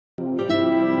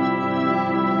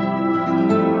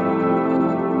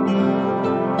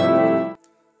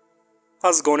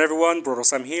How's it going, everyone?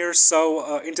 BrutalSam here.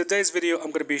 So in today's video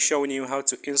I'm going to be showing you how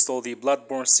to install the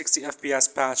Bloodborne 60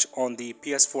 FPS patch on the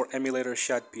PS4 emulator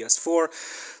ShadPS4.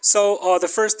 So the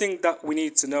first thing that we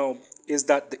need to know is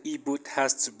that the e-boot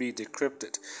has to be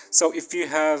decrypted. So if you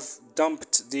have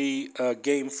dumped the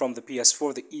game from the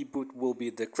PS4, the e-boot will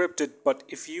be decrypted, but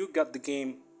if you got the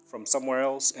game from somewhere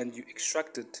else and you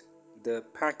extracted the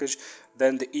package,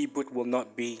 then the e-boot will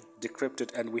not be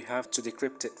decrypted, and we have to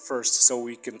decrypt it first so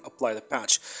we can apply the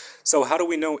patch. So how do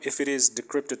we know if it is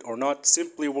decrypted or not?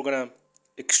 Simply, we're gonna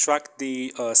extract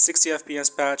the 60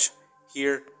 FPS patch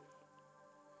here,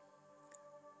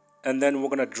 and then we're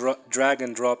gonna drag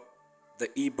and drop the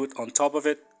e-boot on top of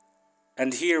it,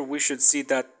 and here we should see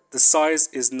that the size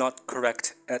is not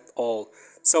correct at all.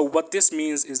 So what this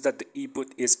means is that the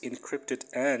e-boot is encrypted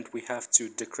and we have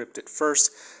to decrypt it first.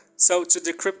 So to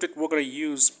decrypt it, we're going to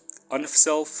use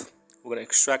unself. We're going to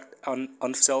extract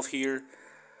unself here,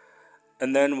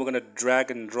 and then we're going to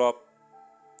drag and drop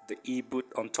the e-boot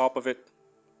on top of it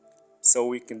so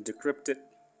we can decrypt it.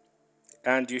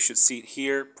 And you should see it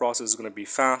here. Process is going to be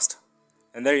fast,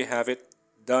 and there you have it.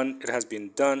 Done. It has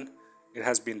been done. It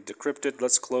has been decrypted.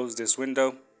 Let's close this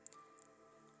window,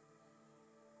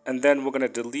 and then we're going to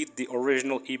delete the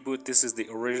original e-boot. This is the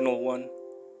original one,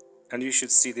 and you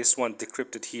should see this one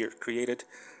decrypted here, created.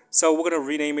 So we're going to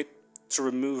rename it to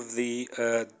remove the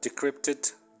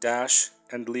decrypted dash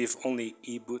and leave only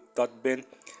eboot.bin,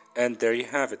 and there you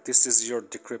have it. This is your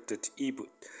decrypted eboot.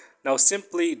 Now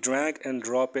simply drag and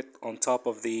drop it on top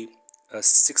of the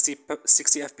 60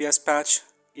 FPS patch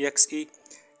exe,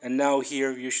 and now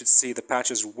here you should see the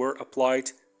patches were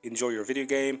applied. Enjoy your video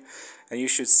game, and you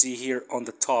should see here on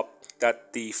the top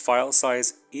that the file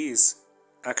size is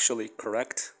actually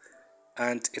correct,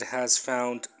 and it has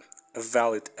found a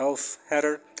valid ELF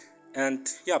header, and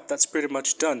yeah, that's pretty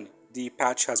much done. The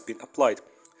patch has been applied.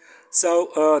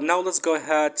 So now let's go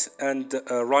ahead and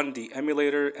run the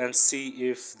emulator and see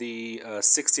if the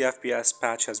 60 FPS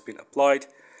patch has been applied.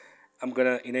 I'm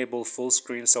gonna enable full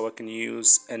screen so I can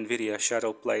use NVIDIA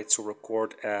ShadowPlay to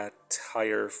record at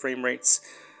higher frame rates,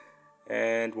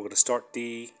 and we're gonna start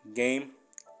the game.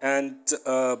 And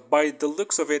by the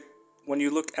looks of it, when you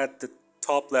look at the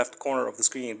top left corner of the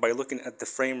screen, by looking at the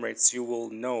frame rates, you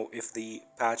will know if the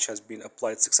patch has been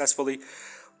applied successfully.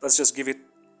 Let's just give it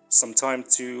some time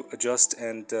to adjust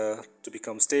and to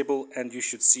become stable, and you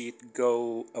should see it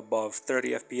go above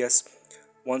 30 FPS.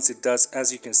 Once it does,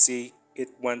 as you can see, it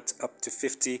went up to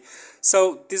 50.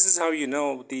 So this is how you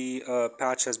know the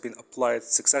patch has been applied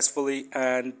successfully.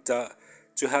 And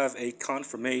to have a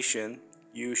confirmation,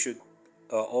 you should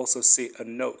also see a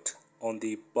note on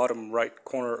the bottom right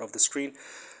corner of the screen.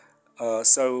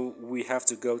 So we have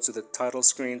to go to the title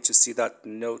screen to see that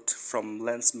note from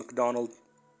Lance McDonald,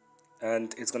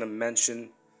 and it's going to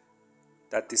mention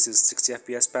that this is 60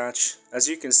 FPS patch. As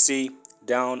you can see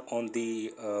down on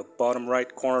the bottom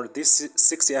right corner, this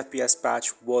 60 FPS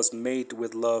patch was made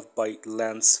with love by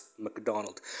Lance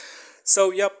McDonald.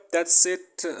 So yep, that's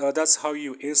it. That's how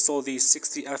you install the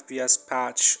 60 FPS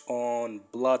patch on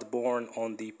Bloodborne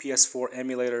on the PS4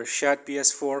 emulator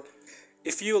ShadPS4.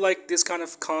 If you like this kind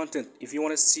of content, if you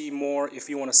want to see more, if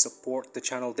you want to support the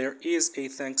channel, there is a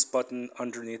thanks button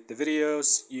underneath the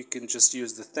videos. You can just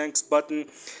use the thanks button.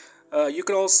 You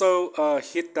can also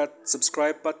hit that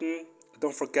subscribe button.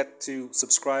 Don't forget to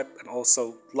subscribe and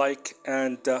also like,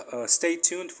 and stay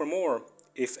tuned for more.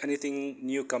 If anything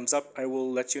new comes up, I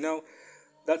will let you know.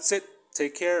 That's it.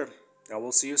 Take care. I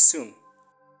will see you soon.